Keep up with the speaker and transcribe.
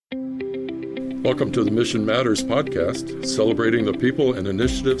Welcome to the Mission Matters podcast, celebrating the people and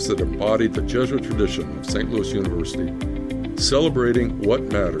initiatives that embody the Jesuit tradition of St. Louis University, celebrating what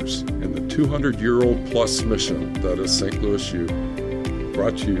matters in the 200-year-old plus mission that is St. Louis U,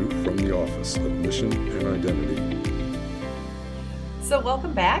 brought to you from the Office of Mission and Identity. So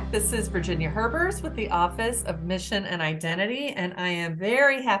welcome back. This is Virginia Herbers with the Office of Mission and Identity, and I am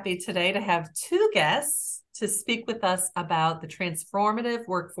very happy today to have two guests to speak with us about the Transformative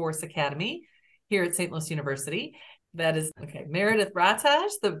Workforce Academy here at St. Louis University. That is Meredith Rataj,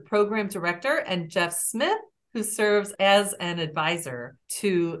 the program director, and Jeff Smith, who serves as an advisor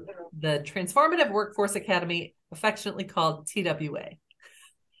to the Transformative Workforce Academy, affectionately called TWA.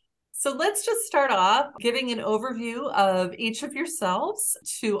 So let's just start off giving an overview of each of yourselves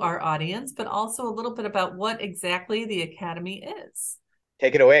to our audience, but also a little bit about what exactly the Academy is.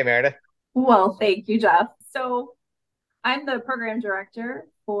 Take it away, Meredith. Well, thank you, Jeff. So I'm the program director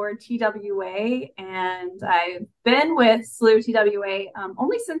for TWA, and I've been with SLU TWA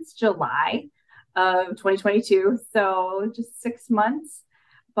only since July of 2022, so just 6 months,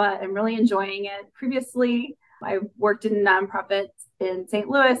 but I'm really enjoying it. Previously, I worked in nonprofits in St.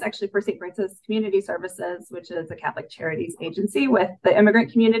 Louis, actually for St. Francis Community Services, which is a Catholic charities agency with the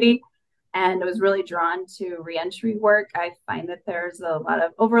immigrant community, and I was really drawn to reentry work. I find that there's a lot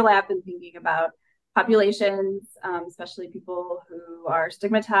of overlap in thinking about populations, especially people who are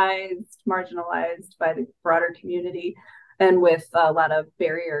stigmatized, marginalized by the broader community, and with a lot of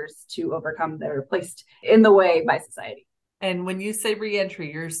barriers to overcome that are placed in the way by society. And when you say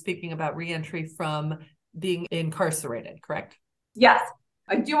reentry, you're speaking about reentry from being incarcerated, correct? Yes.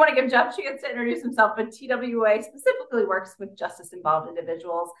 I do want to give Jeff a chance to introduce himself, but TWA specifically works with justice-involved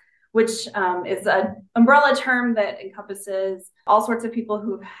individuals, which is an umbrella term that encompasses all sorts of people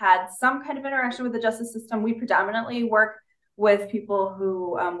who've had some kind of interaction with the justice system. We predominantly work with people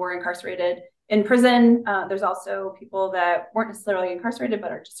who were incarcerated in prison. There's also people that weren't necessarily incarcerated,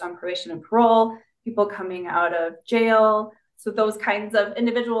 but are just on probation and parole, people coming out of jail. So those kinds of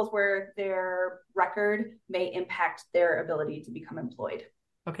individuals where their record may impact their ability to become employed.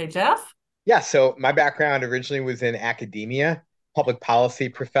 Okay, Jeff? Yeah, so my background originally was in academia, public policy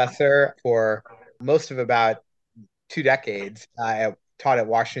professor for most of about 2 decades. I taught at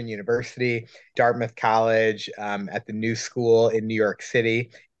Washington University, Dartmouth College, at the New School in New York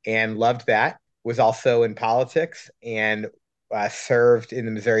City, and loved that. Was also in politics and served in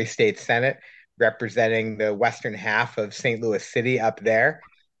the Missouri State Senate, representing the western half of St. Louis City up there,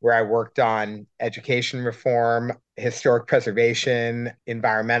 where I worked on education reform, historic preservation,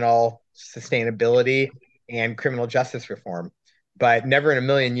 environmental sustainability, and criminal justice reform. But never in a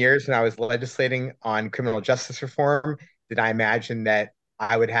million years when I was legislating on criminal justice reform did I imagine that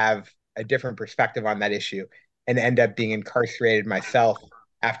I would have a different perspective on that issue and end up being incarcerated myself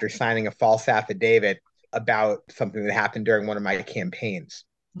after signing a false affidavit about something that happened during one of my campaigns.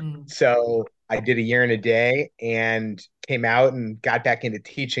 So I did a year and a day and came out and got back into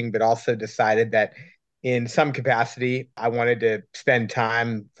teaching, but also decided that in some capacity, I wanted to spend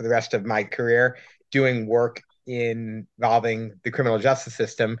time for the rest of my career doing work involving the criminal justice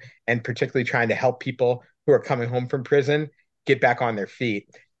system, and particularly trying to help people who are coming home from prison get back on their feet.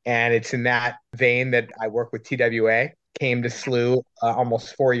 And it's in that vein that I work with TWA, came to SLU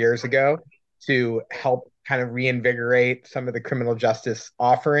almost 4 years ago to help kind of reinvigorate some of the criminal justice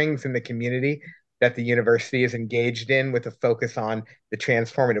offerings in the community that the university is engaged in, with a focus on the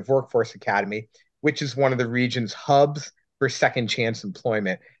Transformative Workforce Academy, which is one of the region's hubs for second chance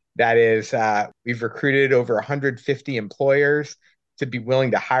employment. That is, we've recruited over 150 employers to be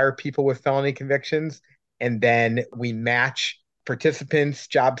willing to hire people with felony convictions. And then we match participants,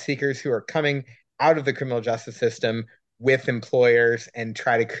 job seekers who are coming out of the criminal justice system with employers and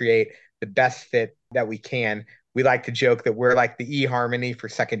try to create the best fit that we can. We like to joke that we're like the eHarmony for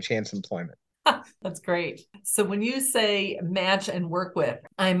second chance employment. That's great. So when you say match and work with,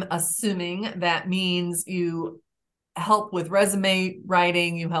 I'm assuming that means you help with resume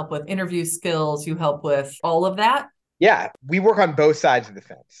writing, you help with interview skills, you help with all of that? Yeah, we work on both sides of the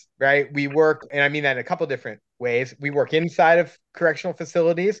fence, right? We work, and I mean that in a couple different ways. We work inside of correctional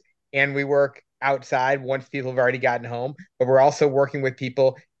facilities and we work outside once people have already gotten home, but we're also working with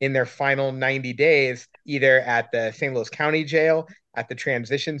people in their final 90 days, either at the St. Louis County Jail, at the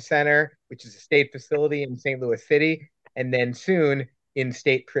Transition Center, which is a state facility in St. Louis City, and then soon in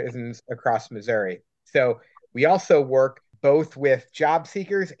state prisons across Missouri. So we also work both with job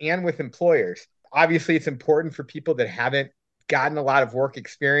seekers and with employers. Obviously, it's important for people that haven't gotten a lot of work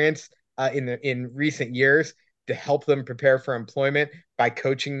experience in recent years to help them prepare for employment by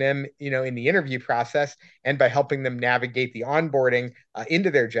coaching them, in the interview process and by helping them navigate the onboarding into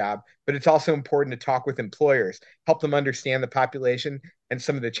their job. But it's also important to talk with employers, help them understand the population and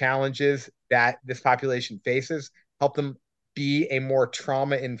some of the challenges that this population faces, help them be a more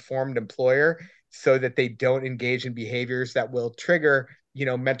trauma-informed employer so that they don't engage in behaviors that will trigger,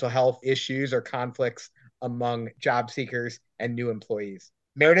 mental health issues or conflicts among job seekers and new employees.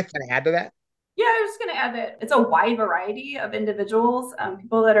 Meredith, can I add to that? Yeah, I was just going to add that it's a wide variety of individuals,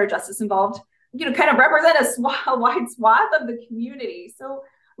 people that are justice involved, kind of represent a wide swath of the community. So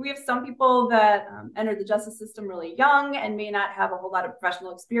we have some people that enter the justice system really young and may not have a whole lot of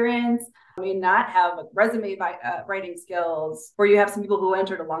professional experience, may not have resume writing skills, or you have some people who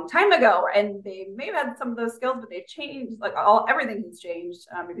entered a long time ago and they may have had some of those skills, but they've changed, everything has changed.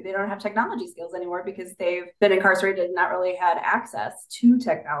 Maybe they don't have technology skills anymore because they've been incarcerated and not really had access to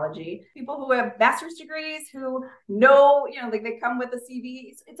technology. People who have master's degrees who know, they come with a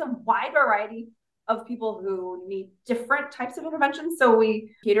CV. It's a wide variety of people who need different types of interventions. So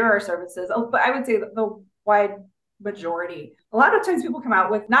we cater our services. But I would say the wide majority. A lot of times people come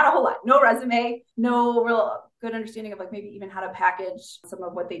out with not a whole lot, no resume, no real good understanding of maybe even how to package some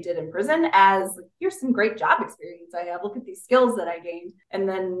of what they did in prison as here's some great job experience I have. Look at these skills that I gained. And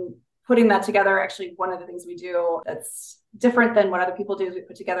then putting that together, actually, one of the things we do that's different than what other people do is we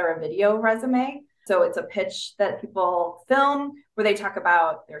put together a video resume. So it's a pitch that people film where they talk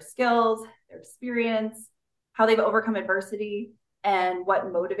about their skills, their experience, how they've overcome adversity, and what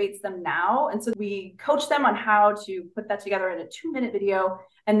motivates them now. And so we coach them on how to put that together in a 2-minute video.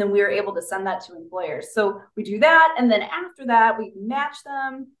 And then we are able to send that to employers. So we do that. And then after that, we match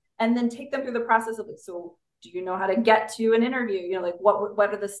them and then take them through the process of so do you know how to get to an interview? What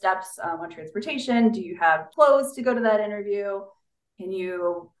are the steps on transportation? Do you have clothes to go to that interview? Can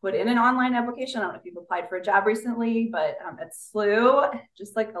you put in an online application? I don't know if you've applied for a job recently, but at SLU,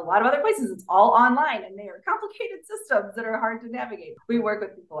 just like a lot of other places, it's all online and they are complicated systems that are hard to navigate. We work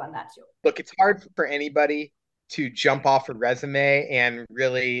with people on that too. Look, it's hard for anybody to jump off a resume and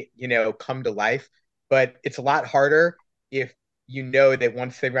really, come to life, but it's a lot harder if you know that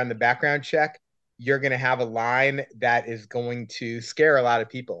once they run the background check, you're going to have a line that is going to scare a lot of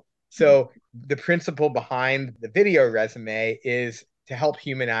people. So the principle behind the video resume is to help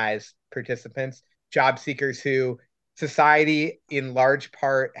humanize participants, job seekers who society in large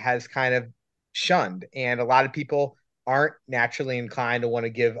part has kind of shunned. And a lot of people aren't naturally inclined to want to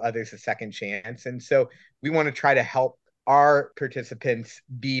give others a second chance. And so we want to try to help our participants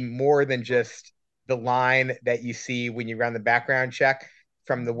be more than just the line that you see when you run the background check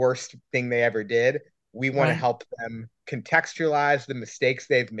from the worst thing they ever did. We want to help them contextualize the mistakes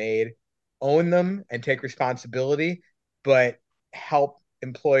they've made, own them and take responsibility, but help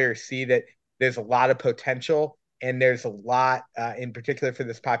employers see that there's a lot of potential and there's a lot, in particular for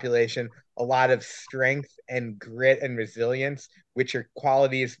this population, a lot of strength and grit and resilience, which are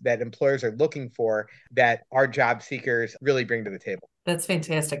qualities that employers are looking for that our job seekers really bring to the table. That's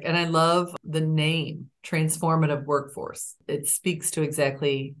fantastic. And I love the name, Transformative Workforce. It speaks to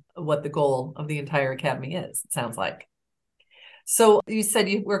exactly what the goal of the entire academy is, it sounds like. So you said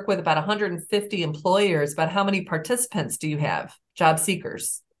you work with about 150 employers, but how many participants do you have, job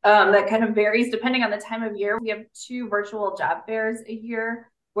seekers? That kind of varies depending on the time of year. We have 2 virtual job fairs a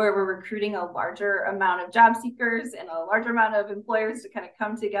year where we're recruiting a larger amount of job seekers and a larger amount of employers to kind of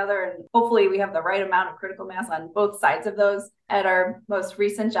come together. And hopefully we have the right amount of critical mass on both sides of those. At our most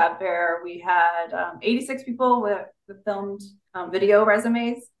recent job fair, we had 86 people with filmed video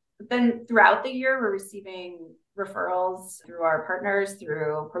resumes. But then throughout the year, we're receiving referrals through our partners,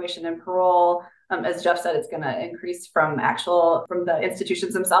 through probation and parole. As Jeff said, it's going to increase from the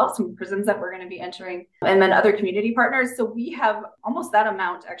institutions themselves, from prisons that we're going to be entering, and then other community partners. So we have almost that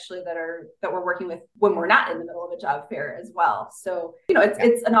amount actually that we're working with when we're not in the middle of a job fair as well. So,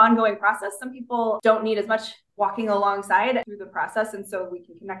 it's an ongoing process. Some people don't need as much walking alongside through the process. And so we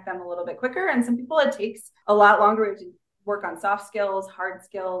can connect them a little bit quicker. And some people, it takes a lot longer. We have to work on soft skills, hard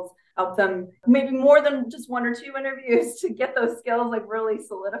skills, help them maybe more than just 1 or 2 interviews to get those skills really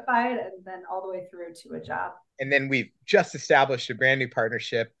solidified and then all the way through to a job. And then we've just established a brand new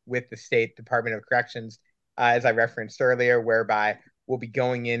partnership with the State Department of Corrections, as I referenced earlier, whereby we'll be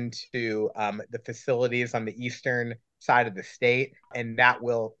going into the facilities on the eastern side of the state, and that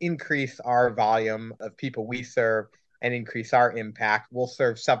will increase our volume of people we serve and increase our impact. We'll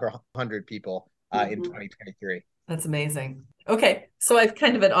serve several hundred people in 2023. That's amazing. Okay, so I've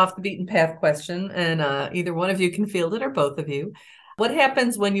kind of an off the beaten path question, and either one of you can field it or both of you. What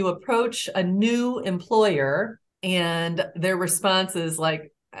happens when you approach a new employer and their response is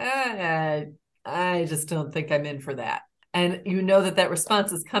like, I just don't think I'm in for that. And you know that that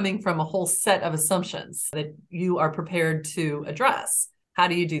response is coming from a whole set of assumptions that you are prepared to address. How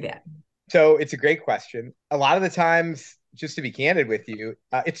do you do that? So it's a great question. A lot of the times, just to be candid with you,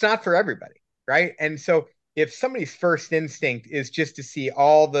 it's not for everybody, right? And so if somebody's first instinct is just to see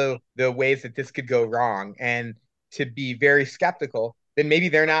all the ways that this could go wrong and to be very skeptical, then maybe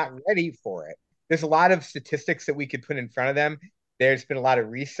they're not ready for it. There's a lot of statistics that we could put in front of them. There's been a lot of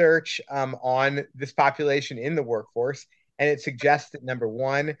research on this population in the workforce, and it suggests that number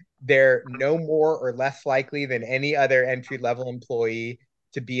one, they're no more or less likely than any other entry level employee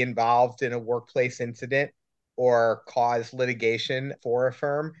to be involved in a workplace incident or cause litigation for a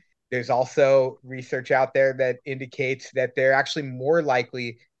firm. There's also research out there that indicates that they're actually more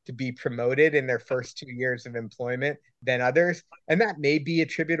likely to be promoted in their first 2 years of employment than others. And that may be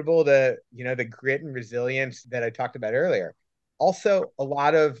attributable to, the grit and resilience that I talked about earlier. Also, a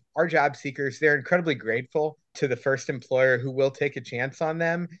lot of our job seekers, they're incredibly grateful to the first employer who will take a chance on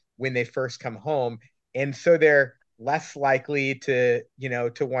them when they first come home. And so they're less likely to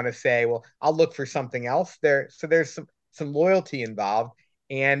want to say, well, I'll look for something else there. So there's some loyalty involved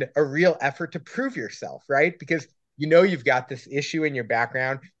and a real effort to prove yourself, right? Because you've got this issue in your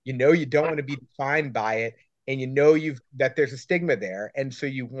background, you don't want to be defined by it, and that there's a stigma there. And so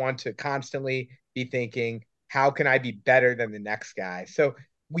you want to constantly be thinking, how can I be better than the next guy? So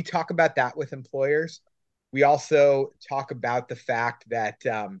we talk about that with employers. We also talk about the fact that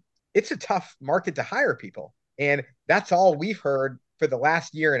it's a tough market to hire people. And that's all we've heard for the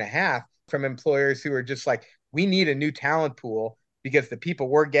last year and a half from employers who are just like, we need a new talent pool because the people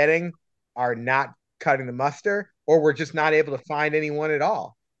we're getting are not cutting the muster, or we're just not able to find anyone at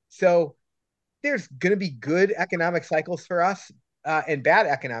all. So there's going to be good economic cycles for us and bad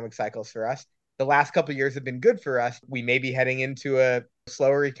economic cycles for us. The last couple of years have been good for us. We may be heading into a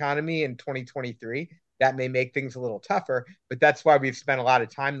slower economy in 2023. That may make things a little tougher, but that's why we've spent a lot of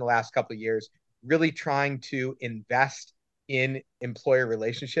time the last couple of years really trying to invest in employer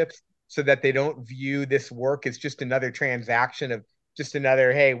relationships so that they don't view this work as just another transaction of just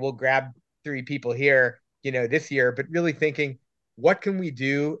another, hey, we'll grab 3 people here, this year, but really thinking, what can we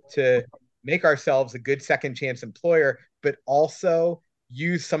do to make ourselves a good second chance employer, but also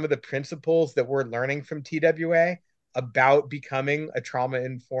use some of the principles that we're learning from TWA about becoming a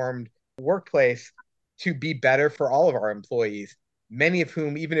trauma-informed workplace to be better for all of our employees, many of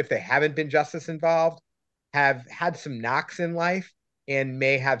whom, even if they haven't been justice involved, have had some knocks in life and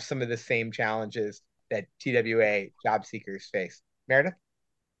may have some of the same challenges that TWA job seekers face. Meredith?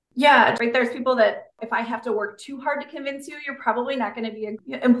 Yeah, right. There's people that if I have to work too hard to convince you, you're probably not going to be an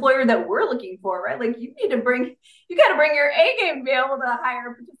employer that we're looking for, right? Like you got to bring your A game to be able to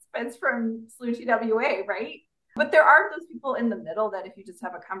hire participants from SLU TWA, right? But there are those people in the middle that if you just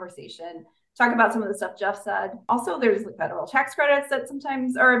have a conversation, talk about some of the stuff Jeff said. Also, there's federal tax credits that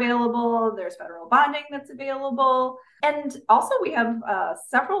sometimes are available. There's federal bonding that's available. And also we have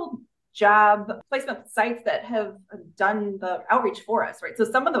several job placement sites that have done the outreach for us, right? So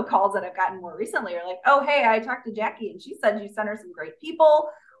some of the calls that I've gotten more recently are like, oh, hey, I talked to Jackie and she said you sent her some great people.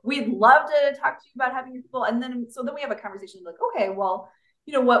 We'd love to talk to you about having your people. And then we have a conversation like, okay, well,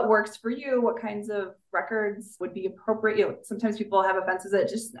 what works for you? What kinds of records would be appropriate? Sometimes people have offenses that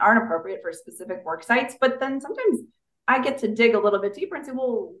just aren't appropriate for specific work sites, but then sometimes I get to dig a little bit deeper and say,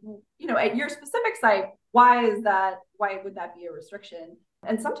 well, at your specific site, why would that be a restriction?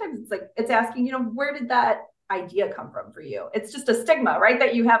 And sometimes it's asking, where did that idea come from for you? It's just a stigma, right?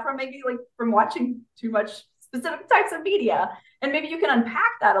 That you have from maybe from watching too much specific types of media. And maybe you can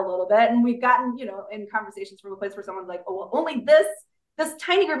unpack that a little bit. And we've gotten, in conversations from a place where someone's like, oh, well, only this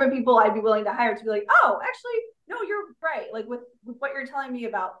tiny group of people I'd be willing to hire to be like, oh, actually, no, you're right. Like with what you're telling me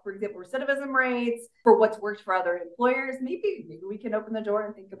about, for example, recidivism rates, for what's worked for other employers, maybe we can open the door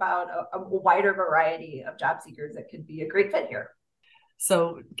and think about a wider variety of job seekers that could be a great fit here.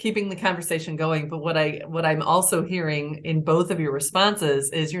 So keeping the conversation going, but what I'm also hearing in both of your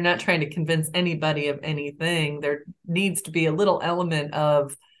responses is you're not trying to convince anybody of anything. There needs to be a little element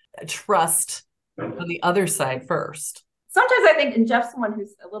of trust on the other side first. Sometimes I think, and Jeff's someone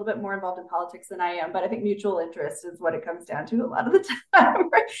who's a little bit more involved in politics than I am, but I think mutual interest is what it comes down to a lot of the time.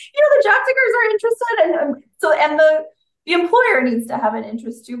 The job seekers are interested, and the employer needs to have an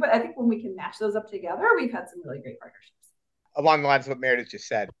interest too. But I think when we can match those up together, we've had some really great partnerships. Along the lines of what Meredith just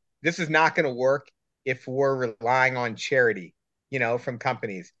said, this is not going to work if we're relying on charity, from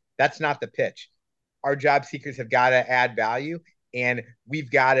companies. That's not the pitch. Our job seekers have got to add value, and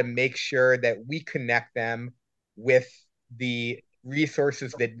we've got to make sure that we connect them with the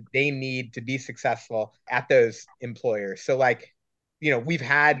resources that they need to be successful at those employers. So we've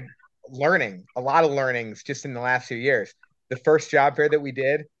had learning, a lot of learnings just in the last few years. The first job fair that we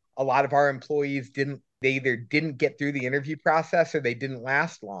did, a lot of our employees they either didn't get through the interview process or they didn't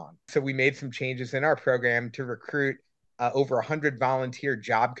last long. So we made some changes in our program to recruit over 100 volunteer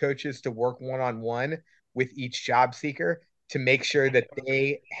job coaches to work one-on-one with each job seeker to make sure that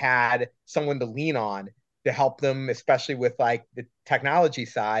they had someone to lean on to help them, especially with like the technology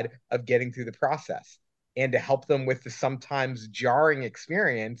side of getting through the process, and to help them with the sometimes jarring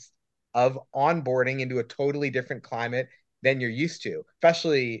experience of onboarding into a totally different climate than you're used to,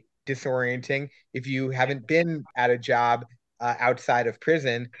 especially disorienting if you haven't been at a job outside of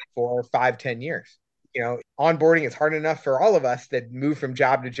prison for 5-10 years. Onboarding is hard enough for all of us that move from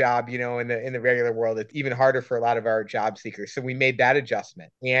job to job, in the regular world. It's even harder for a lot of our job seekers. So we made that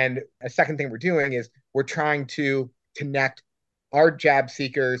adjustment. And a second thing we're doing is we're trying to connect our job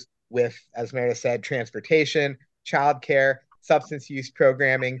seekers with, as Meredith said, transportation, childcare, substance use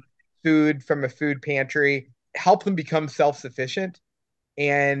programming, food from a food pantry, help them become self-sufficient.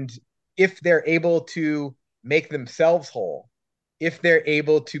 And if they're able to make themselves whole, if they're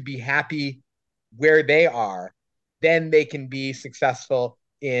able to be happy where they are, then they can be successful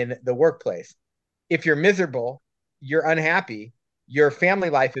in the workplace. If you're miserable, you're unhappy, your family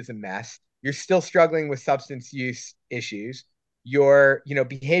life is a mess, you're still struggling with substance use issues, your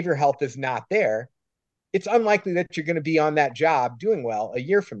behavior health is not there, it's unlikely that you're going to be on that job doing well a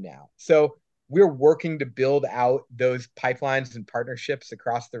year from now. So we're working to build out those pipelines and partnerships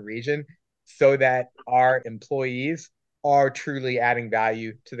across the region so that our employees are truly adding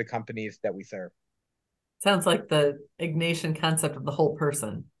value to the companies that we serve. Sounds like the Ignatian concept of the whole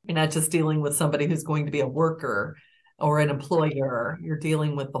person. You're not just dealing with somebody who's going to be a worker or an employer. You're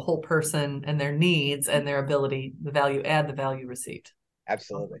dealing with the whole person and their needs and their ability, the value received.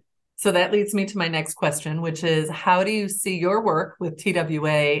 Absolutely. So that leads me to my next question, which is, how do you see your work with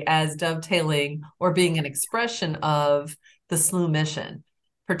TWA as dovetailing or being an expression of the SLU mission?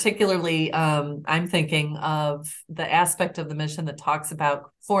 Particularly, I'm thinking of the aspect of the mission that talks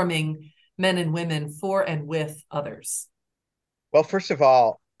about forming men and women for and with others. Well, first of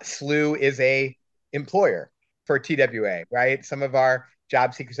all, SLU is a employer for TWA, right? Some of our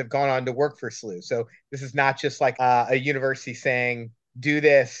job seekers have gone on to work for SLU. So this is not just like a university saying, do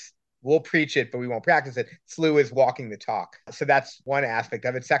this, we'll preach it, but we won't practice it. SLU is walking the talk. So that's one aspect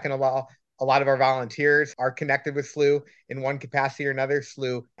of it. Second of all, a lot of our volunteers are connected with SLU in one capacity or another.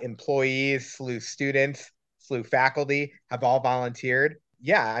 SLU employees, SLU students, SLU faculty have all volunteered.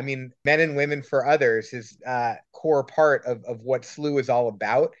 Yeah, I mean, men and women for others is a core part of what SLU is all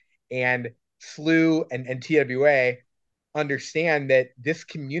about. And SLU and TWA understand that this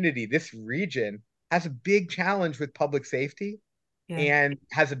community, this region, has a big challenge with public safety and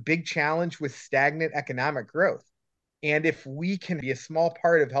has a big challenge with stagnant economic growth. And if we can be a small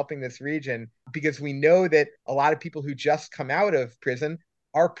part of helping this region, because we know that a lot of people who just come out of prison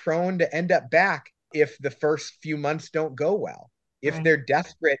are prone to end up back if the first few months don't go well. If they're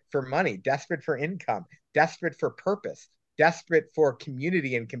desperate for money, desperate for income, desperate for purpose, desperate for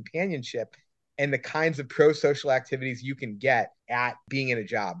community and companionship, and the kinds of pro-social activities you can get at being in a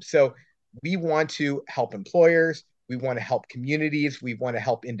job. So we want to help employers. We want to help communities. We want to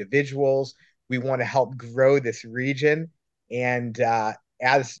help individuals. We want to help grow this region. And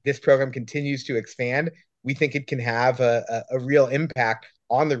as this program continues to expand, we think it can have a real impact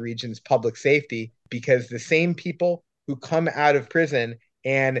on the region's public safety, because the same people who come out of prison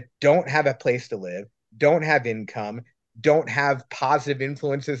and don't have a place to live, don't have income, don't have positive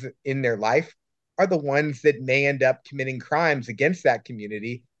influences in their life are the ones that may end up committing crimes against that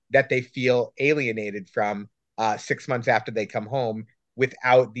community that they feel alienated from 6 months after they come home,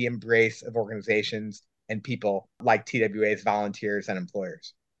 without the embrace of organizations and people like TWA's volunteers and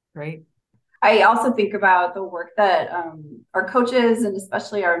employers. Right. I also think about the work that our coaches and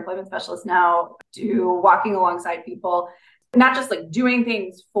especially our employment specialists now do, walking alongside people, not just like doing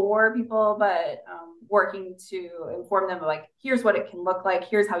things for people, but working to inform them of like, here's what it can look like,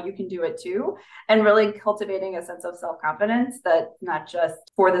 here's how you can do it too, and really cultivating a sense of self-confidence that not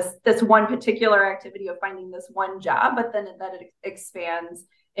just for this one particular activity of finding this one job, but then that it expands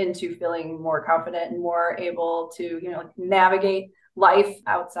into feeling more confident and more able to, navigate life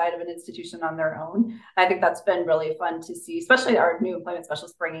outside of an institution on their own. I think that's been really fun to see, especially our new employment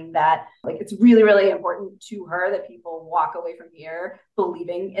specialist bringing that. Like, it's really, really important to her that people walk away from here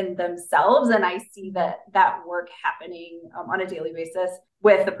believing in themselves. And I see that work happening on a daily basis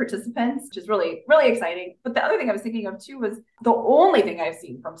with the participants, which is really, really exciting. But the other thing I was thinking of too was the only thing I've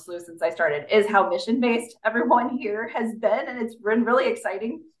seen from SLU since I started is how mission-based everyone here has been. And it's been really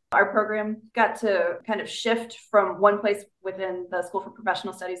exciting Our program got to kind of shift from one place within the School for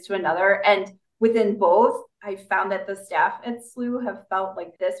Professional Studies to another. And within both, I found that the staff at SLU have felt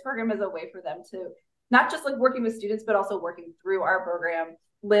like this program is a way for them to not just like working with students, but also working through our program,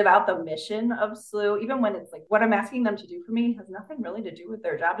 live out the mission of SLU, even when it's like what I'm asking them to do for me has nothing really to do with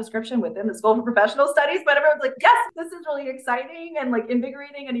their job description within the School for Professional Studies, but everyone's like, yes, this is really exciting and like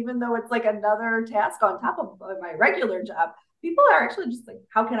invigorating. And even though it's like another task on top of my regular job, people are actually just like,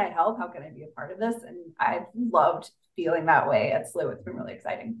 how can I help? How can I be a part of this? And I've loved feeling that way at SLU. It's been really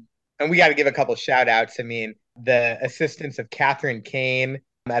exciting. And we got to give a couple of shout outs. I mean, the assistance of Catherine Kane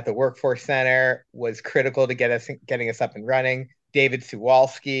at the Workforce Center was critical to getting us up and running. David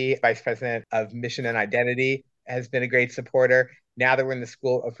Suwalski, Vice President of Mission and Identity, has been a great supporter. Now that we're in the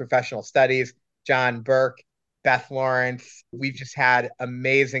School of Professional Studies, John Burke, Beth Lawrence, we've just had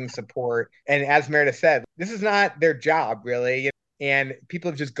amazing support. And as Meredith said, this is not their job, really. And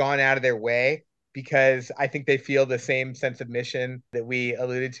people have just gone out of their way because I think they feel the same sense of mission that we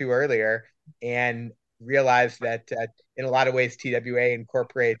alluded to earlier and realize that in a lot of ways, TWA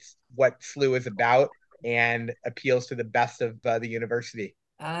incorporates what SLU is about and appeals to the best of the university.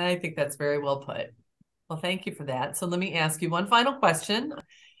 I think that's very well put. Well, thank you for that. So let me ask you one final question,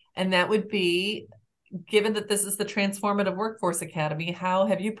 and that would be, given that this is the Transformative Workforce Academy, how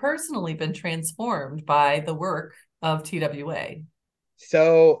have you personally been transformed by the work of TWA?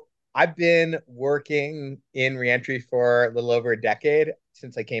 So I've been working in reentry for a little over a decade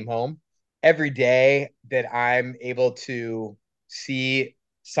since I came home. Every day that I'm able to see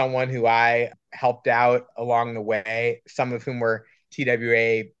someone who I helped out along the way, some of whom were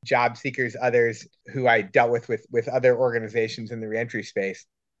TWA job seekers, others who I dealt with other organizations in the reentry space.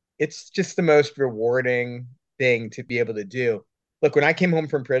 It's just the most rewarding thing to be able to do. Look, when I came home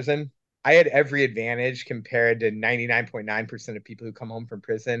from prison, I had every advantage compared to 99.9% of people who come home from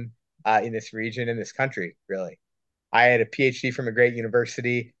prison in this region, in this country, really. I had a PhD from a great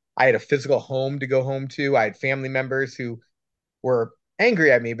university. I had a physical home to go home to. I had family members who were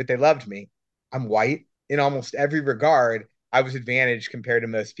angry at me, but they loved me. I'm white. In almost every regard, I was advantaged compared to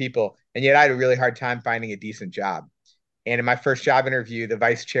most people. And yet I had a really hard time finding a decent job. And in my first job interview, the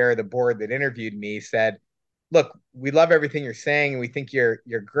vice chair of the board that interviewed me said, look, we love everything you're saying and we think you're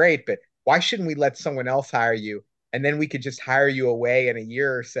great, but why shouldn't we let someone else hire you? And then we could just hire you away in a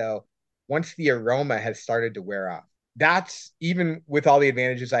year or so once the aroma has started to wear off. That's, even with all the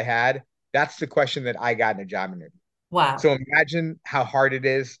advantages I had, that's the question that I got in a job interview. Wow. So imagine how hard it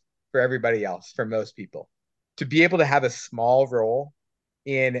is for everybody else, for most people, to be able to have a small role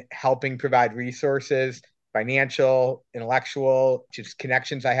in helping provide resources, financial, intellectual, just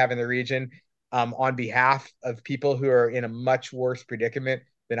connections I have in the region on behalf of people who are in a much worse predicament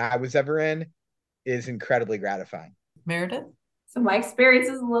than I was ever in is incredibly gratifying. Meredith? So my experience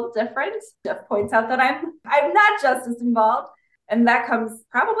is a little different. Jeff points out that I'm not justice involved. And that comes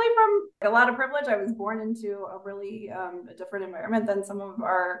probably from a lot of privilege. I was born into a really a different environment than some of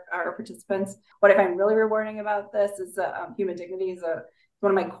our participants. What I find really rewarding about this is human dignity is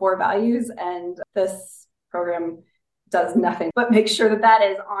one of my core values. And this program does nothing but make sure that that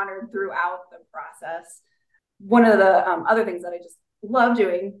is honored throughout the process. One of the other things that I just love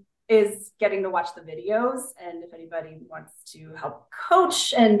doing is getting to watch the videos. And if anybody wants to help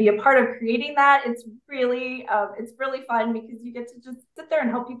coach and be a part of creating that, it's really fun because you get to just sit there and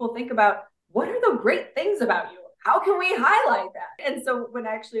help people think about what are the great things about you? How can we highlight that? And so when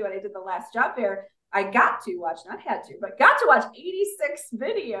I did the last job fair, I got to watch 86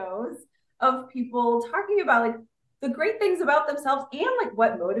 videos of people talking about like the great things about themselves and like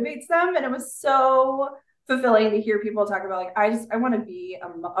what motivates them. And it was so fulfilling to hear people talk about like, I want to be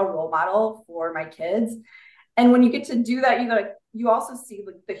a role model for my kids. And when you get to do that, you also see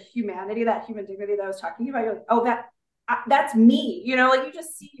like the humanity, that human dignity that I was talking about. You're like, oh, that's me, like you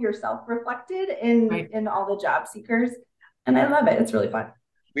just see yourself reflected in all the job seekers. And I love it. It's really fun.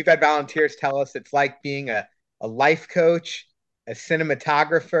 We've had volunteers tell us it's like being a life coach, a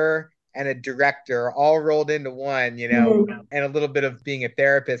cinematographer, and a director all rolled into one, and a little bit of being a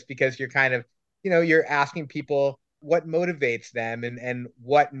therapist, because you're kind of, you're asking people what motivates them and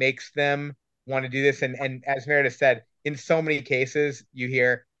what makes them want to do this. And as Meredith said, in so many cases, you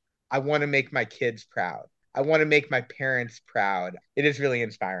hear, I want to make my kids proud. I want to make my parents proud. It is really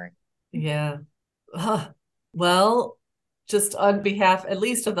inspiring. Yeah. Well, just on behalf, at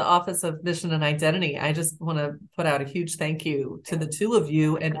least of the Office of Mission and Identity, I just want to put out a huge thank you to the two of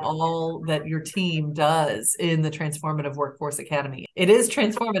you and all that your team does in the Transformative Workforce Academy. It is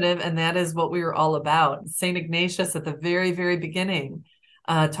transformative, and that is what we are all about. St. Ignatius at the very, very beginning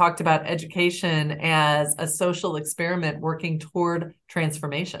talked about education as a social experiment working toward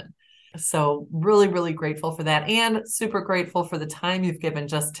transformation. So really, really grateful for that, and super grateful for the time you've given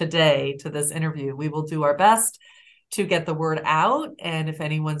just today to this interview. We will do our best to get the word out. And if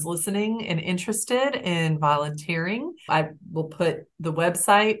anyone's listening and interested in volunteering, I will put the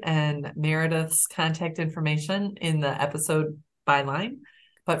website and Meredith's contact information in the episode byline.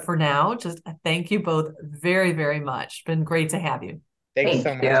 But for now, just thank you both very, very much. Been great to have you. Thanks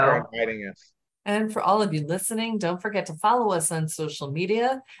so much for inviting us. And for all of you listening, don't forget to follow us on social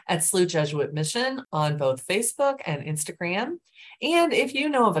media at SLU Jesuit Mission on both Facebook and Instagram. And if you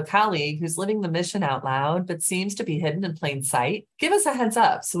know of a colleague who's living the mission out loud but seems to be hidden in plain sight, give us a heads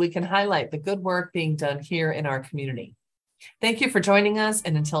up so we can highlight the good work being done here in our community. Thank you for joining us,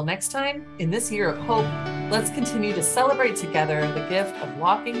 and until next time, in this year of hope, let's continue to celebrate together the gift of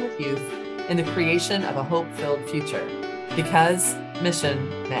walking with youth in the creation of a hope-filled future, because mission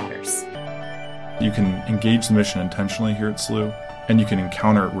matters. You can engage the mission intentionally here at SLU, and you can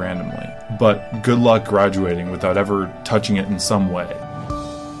encounter it randomly. But good luck graduating without ever touching it in some way.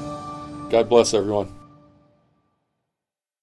 God bless everyone.